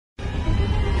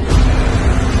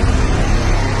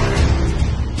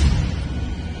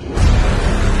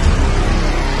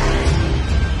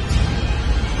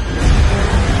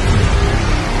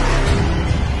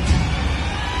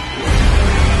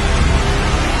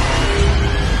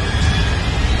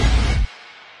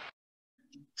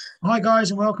Hi,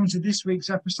 guys, and welcome to this week's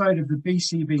episode of the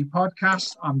BCB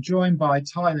podcast. I'm joined by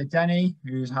Tyler Denny,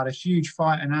 who's had a huge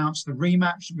fight announced, the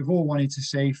rematch that we've all wanted to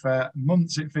see for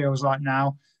months, it feels like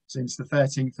now, since the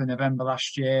 13th of November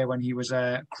last year when he was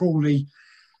cruelly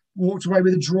walked away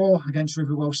with a draw against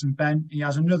River Wilson Bent. He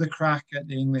has another crack at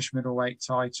the English middleweight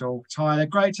title. Tyler,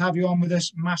 great to have you on with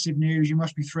us. Massive news. You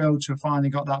must be thrilled to have finally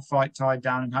got that fight tied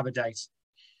down and have a date.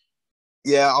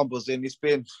 Yeah, I'm buzzing. It's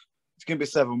going to be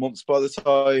 7 months by the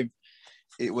time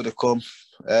it would have come.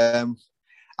 And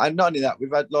not only that,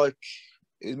 we've had it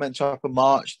was meant to happen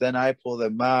March, then April,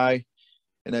 then May,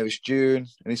 and now it's June,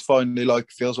 and it's finally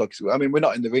feels like we're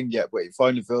not in the ring yet, but it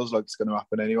finally feels like it's going to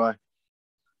happen anyway.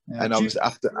 Yeah, and obviously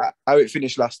after how it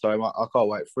finished last time, I can't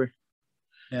wait for it.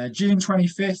 Yeah, June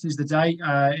 25th is the date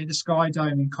at the Sky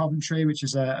Dome in Coventry, which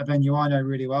is a venue I know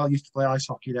really well. I used to play ice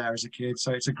hockey there as a kid,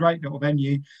 so it's a great little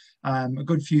venue. A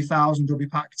good few thousand will be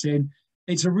packed in.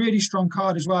 It's a really strong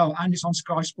card as well, and it's on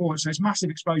Sky Sports, so it's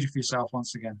massive exposure for yourself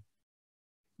once again.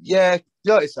 Yeah,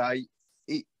 like I say,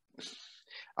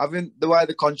 I think the way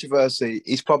the controversy,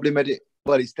 it's probably made it,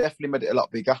 well, it's definitely made it a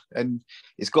lot bigger, and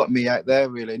it's got me out there,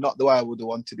 really. Not the way I would have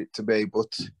wanted it to be,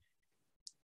 but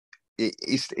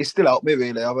it's still helped me,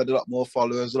 really. I've had a lot more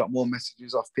followers, a lot more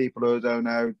messages off people who I don't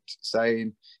know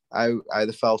saying how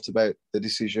they felt about the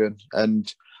decision,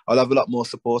 and I'll have a lot more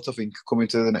support, I think, coming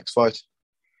to the next fight.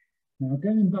 Now,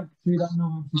 going back to that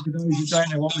now, for those who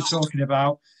don't know what we're talking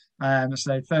about,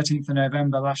 so 13th of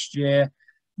November last year,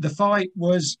 the fight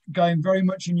was going very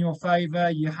much in your favour.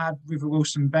 You had River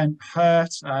Wilson Bent hurt,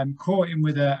 caught him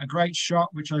with a great shot,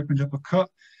 which opened up a cut.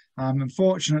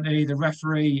 Unfortunately, the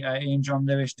referee, Ian John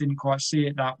Lewis, didn't quite see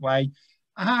it that way.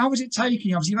 How was it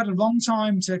taking? Obviously, you've had a long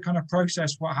time to kind of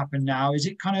process what happened now. Is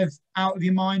it kind of out of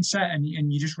your mindset and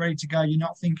you're just ready to go? You're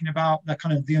not thinking about the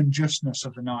kind of the unjustness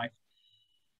of the night?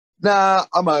 Nah,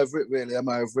 I'm over it, really. I'm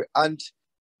over it. And,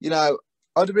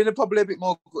 I'd have been probably a bit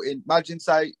more gutted. Imagine,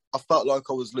 say, I felt like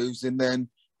I was losing, then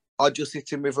I'd just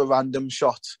hit him with a random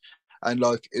shot and,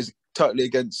 it was totally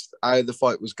against how the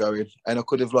fight was going. And I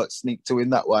could have, sneaked to win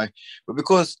that way. But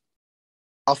because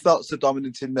I felt so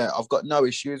dominant in there, I've got no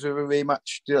issues with a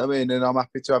rematch. Do you know what I mean? And I'm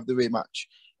happy to have the rematch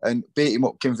and beat him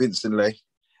up convincingly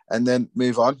and then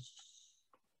move on.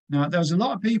 Now, there was a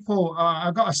lot of people,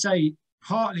 I've got to say,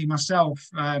 partly myself,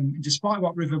 despite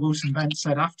what River Wilson Bent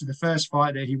said after the first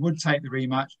fight that he would take the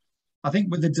rematch, I think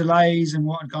with the delays and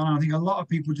what had gone on, I think a lot of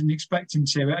people didn't expect him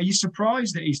to. Are you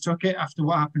surprised that he's took it after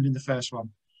what happened in the first one?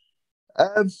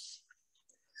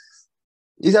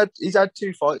 He's had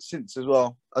 2 fights since as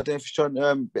well. I don't know if he's trying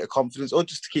a bit of confidence or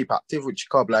just to keep active, which you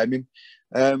can't blame him.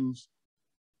 But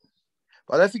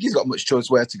I don't think he's got much choice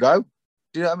where to go.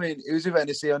 Do you know what I mean? He was with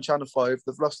NEC on Channel 5.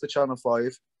 They've lost the Channel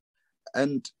 5.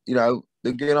 And,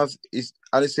 they're going to have,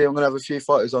 honestly, I'm going to have a few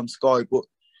fighters on Sky, but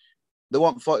they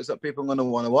want fighters that people are going to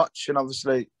want to watch. And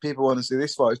obviously, people want to see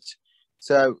this fight.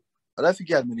 So I don't think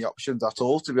he had many options at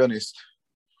all, to be honest.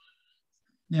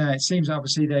 Yeah, it seems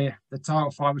obviously the title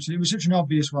fight, which it was such an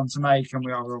obvious one to make, and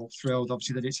we are all thrilled,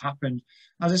 obviously, that it's happened.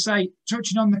 As I say,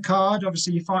 touching on the card,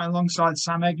 obviously you're fighting alongside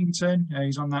Sam Eggington.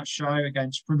 He's on that show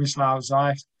against Przemysław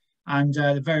Zajc. And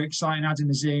the very exciting Adam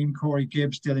Azim, Corey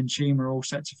Gibbs, Dylan Chima are all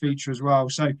set to feature as well.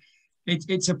 So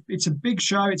it's a big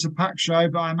show, it's a packed show,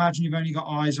 but I imagine you've only got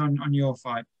eyes on your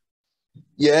fight.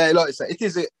 Yeah, like I say,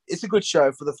 it's a good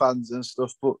show for the fans and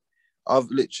stuff, but I'm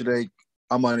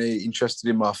only interested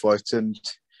in my fight, and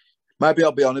maybe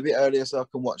I'll be on a bit earlier so I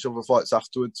can watch other fights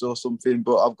afterwards or something,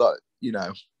 but I've got,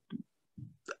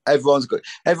 everyone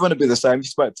will be the same. If you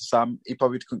spoke to Sam, he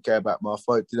probably couldn't care about my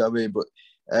fight, do you know what I mean? But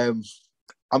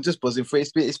I'm just buzzing for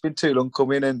it. It's been too long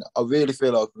coming, and I really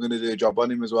feel like I'm going to do a job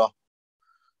on him as well.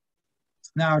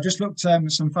 Now, I just looked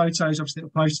at some photos, obviously,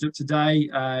 that were posted up today,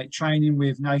 training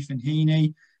with Nathan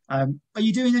Heaney. Are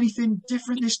you doing anything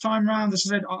different this time around? As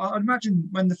I said, I'd imagine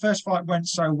when the first fight went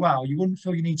so well, you wouldn't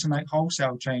feel you need to make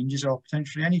wholesale changes or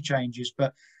potentially any changes.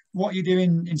 But what you're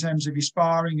doing in terms of your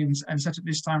sparring and setup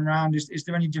this time around, is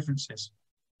there any differences?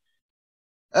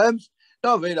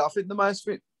 No, really. I think the most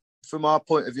thing, from our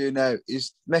point of view now,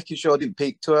 is making sure I didn't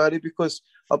peak too early, because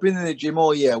I've been in the gym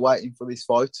all year waiting for this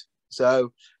fight.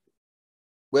 So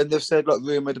when they've said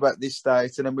rumoured about this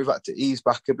date, and then we've had to ease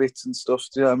back a bit and stuff,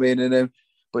 do you know what I mean? And then,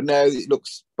 but now it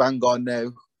looks bang on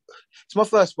now. It's my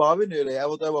first sparring, really. I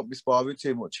don't want to be sparring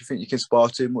too much. I think you can spar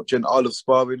too much, and I love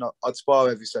sparring. I'd spar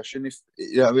every session, if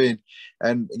you know what I mean,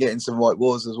 and getting some white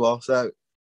balls as well. So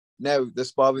now the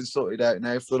sparring's sorted out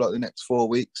now for the next 4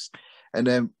 weeks, and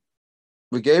then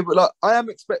we go. But I am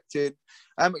expecting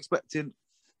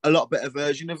a lot better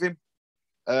version of him.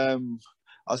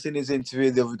 I seen his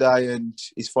interview the other day, and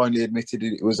he's finally admitted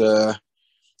it was a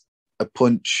a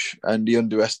punch and he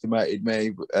underestimated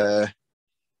me.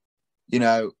 You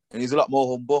know, and he's a lot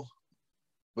more humble.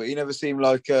 But he never seemed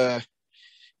like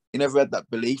he never had that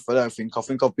belief. I don't think. I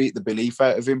think I've beat the belief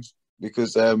out of him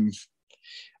because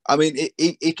I mean,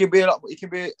 he can be he can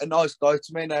be a nice guy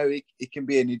to me now. He can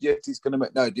be an idiot. He's going to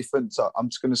make no difference. I'm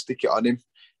just going to stick it on him,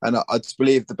 and I just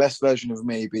believe the best version of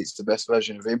me beats the best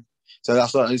version of him. So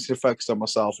that's why I need to focus on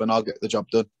myself, and I'll get the job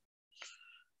done.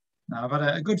 Now, I've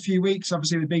had a good few weeks,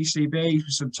 obviously, with BCB,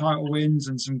 some title wins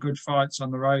and some good fights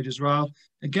on the road as well.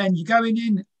 Again, you're going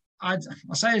in, I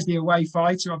say as the away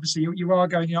fighter, obviously, you are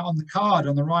going in on the card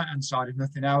on the right-hand side, if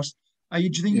nothing else. Do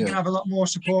you think you can have a lot more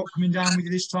support coming down with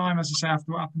you this time, as I say,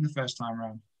 after what happened the first time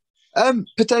around?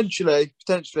 Potentially.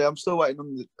 I'm still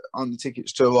waiting on the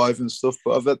tickets to arrive and stuff,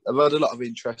 but I've had a lot of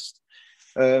interest.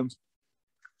 But,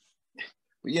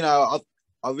 you know,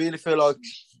 I really feel like,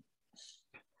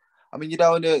 I mean, you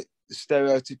don't want to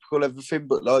stereotypical everything,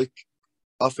 but like,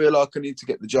 I feel like I need to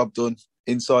get the job done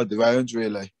inside the rounds,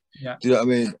 really. Yeah. Do you know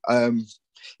what I mean?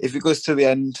 If it goes to the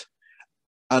end,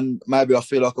 and maybe I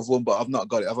feel like I've won, but I've not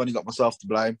got it. I've only got myself to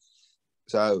blame.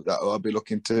 So that I'll be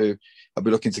looking to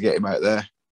get him out there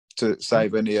to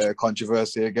save any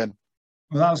controversy again.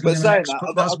 Well, that was going to be saying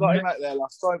that, I got him out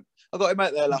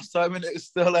there last time. And it was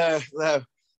still no.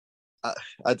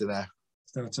 I don't know.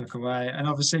 Still took away, and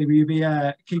obviously, will you be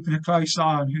keeping a close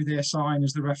eye on who they assign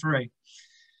as the referee?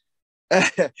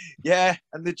 Yeah,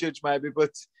 and the judge maybe,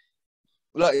 but.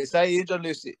 Like you say, John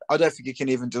Lewis, I don't think he can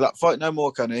even do that fight no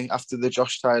more, can he? After the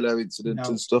Josh Taylor incident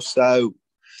and stuff. So,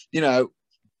 you know,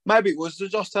 maybe it was the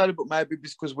Josh Taylor, but maybe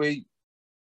because we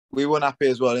weren't happy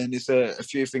as well. And it's a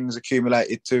few things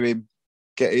accumulated to him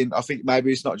getting. I think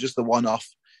maybe it's not just the one-off,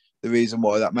 the reason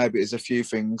why that. Maybe it's a few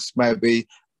things. Maybe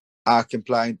our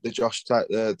complaint, the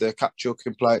Kapchuk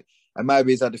complaint, and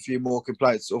maybe he's had a few more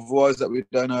complaints otherwise that we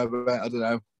don't know about. I don't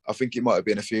know. I think it might have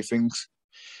been a few things.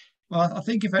 Well, I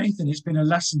think if anything, it's been a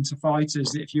lesson to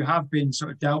fighters that if you have been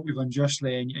sort of dealt with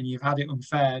unjustly and you've had it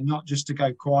unfair, not just to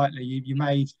go quietly. You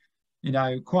made, you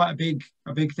know, quite a big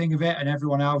thing of it, and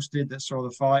everyone else did that saw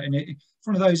the fight. And it's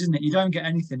one of those, isn't it? You don't get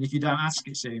anything if you don't ask,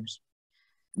 it seems.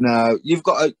 No, you've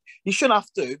got to. You shouldn't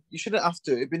have to. You shouldn't have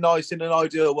to. It'd be nice in an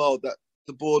ideal world that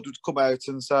the board would come out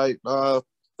and say, "Oh,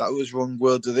 that was wrong.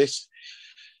 We'll do this."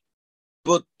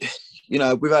 But you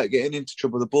know, without getting into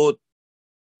trouble, the board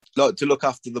like to look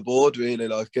after the board, really.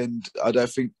 Like, and I don't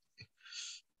think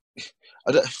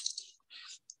they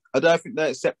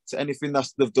accept anything that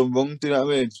they've done wrong. Do you know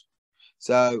what I mean?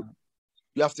 So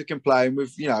you have to complain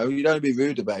with, you know, you don't want to be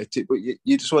rude about it, but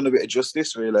you just want a bit of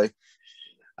justice, really.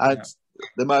 And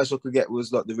the most I could get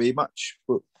was like the rematch.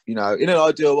 But you know, in an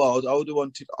ideal world, I would have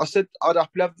wanted. I said I'd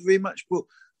happily have the rematch, but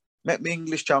make me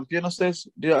English champion. I says,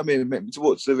 do you know what I mean? Make me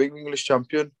towards the ring English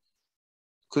champion,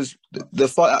 because the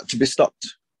fight had to be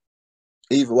stopped.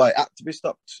 Either way, it had to be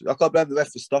stopped. I can't blame the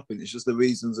ref for stopping. It's just the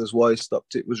reasons as why he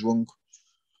stopped it was wrong.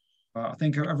 Well, I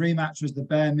think a rematch was the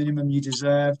bare minimum you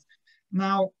deserved.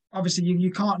 Now, obviously,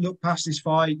 you can't look past this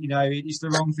fight. You know, it's the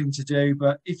wrong thing to do.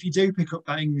 But if you do pick up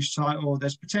that English title,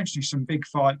 there's potentially some big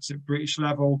fights at British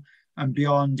level and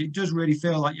beyond. It does really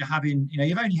feel like you're having, you know,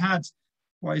 you've only had,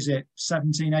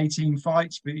 17, 18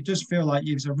 fights, but it does feel like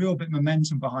there's a real bit of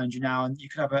momentum behind you now, and you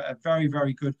could have a very,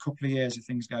 very good couple of years if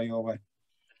things go your way.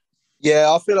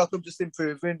 Yeah, I feel like I'm just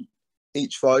improving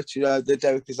each fight. You know, the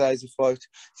Derek Azazi fight,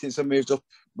 since I moved up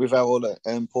with Errol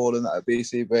and Paul and that at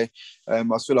BCB, I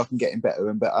feel like I'm getting better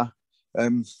and better.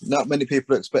 Not many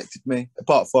people expected me,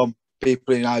 apart from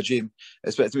people in our gym,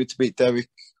 expected me to beat Derek.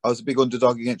 I was a big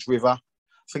underdog against River.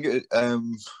 I think it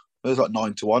was like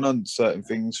 9-1 on certain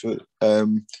things, for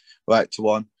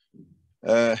 8-1.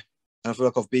 And I feel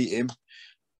like I've beat him.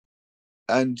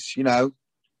 And, you know,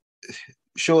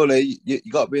 surely you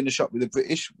got to be in the shop with the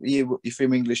British. You're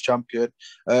from English champion.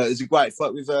 There's a great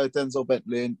fight with Denzel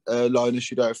Bentley and Linus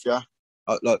Udofia,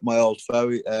 like my old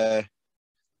foe.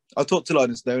 I talked to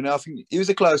Linus now. I think it was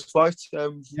a close fight.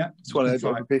 It's one of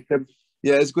them.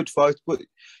 Yeah, it's a good fight. But,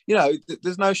 you know,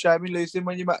 there's no shame in losing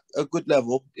when you're at a good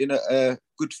level in a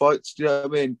good fight. Do you know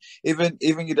what I mean?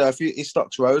 Even Udofia, his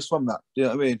stocks rose from that. Do you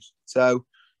know what I mean? So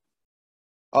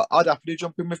I'd happily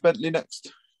jump in with Bentley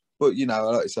next. But, you know,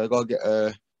 like I say, I've got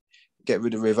to get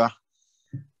rid of River.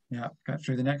 Yeah, get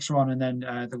through the next one, and then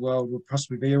the world will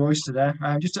possibly be your oyster there.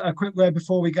 Just a quick word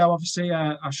before we go. Obviously,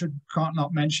 can't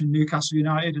not mention Newcastle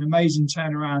United, an amazing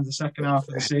turnaround the second half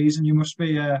of the season. You must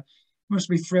be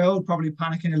thrilled, probably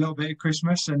panicking a little bit at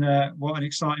Christmas, and what an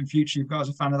exciting future you've got as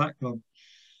a fan of that club.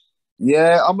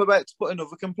 Yeah, I'm about to put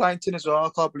another complaint in as well.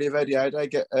 I can't believe Eddie Ade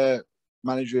get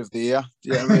manager of the year. Do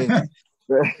you know what I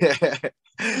mean?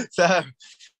 So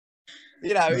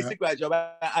It's a great job.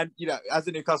 And, as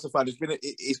a Newcastle fan,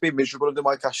 it's been miserable under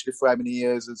Mike Ashley for how many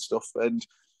years and stuff, and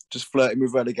just flirting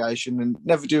with relegation and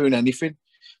never doing anything.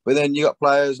 But then you got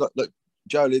players like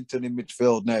Joe Linton in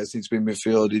midfield now, since being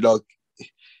midfield.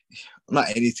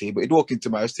 Not any team, but he'd walk into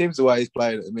most teams the way he's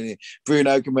playing at the minute.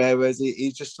 Bruno Guimaraes,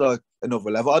 he's just like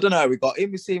another level. I don't know how we got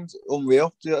him. He seems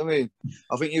unreal. Do you know what I mean?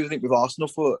 I think he was linked with Arsenal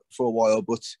for a while,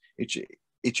 but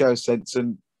he chose sense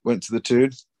and went to the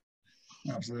Toon.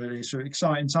 Absolutely. So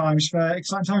exciting times for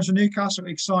Newcastle,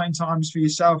 exciting times for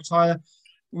yourself, Tyler.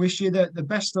 Wish you the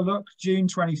best of luck. June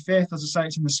 25th, as I say,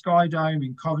 it's in the Sky Dome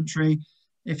in Coventry.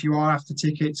 If you are after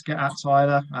tickets, get at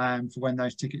Tyler for when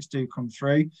those tickets do come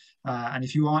through. And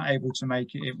if you aren't able to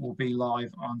make it, it will be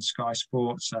live on Sky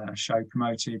Sports, show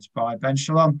promoted by Ben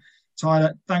Shalom.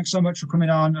 Tyler, thanks so much for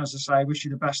coming on. As I say, wish you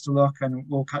the best of luck, and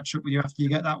we'll catch up with you after you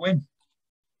get that win.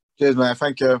 Cheers, man.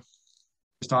 Thank you.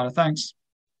 Tyler, thanks.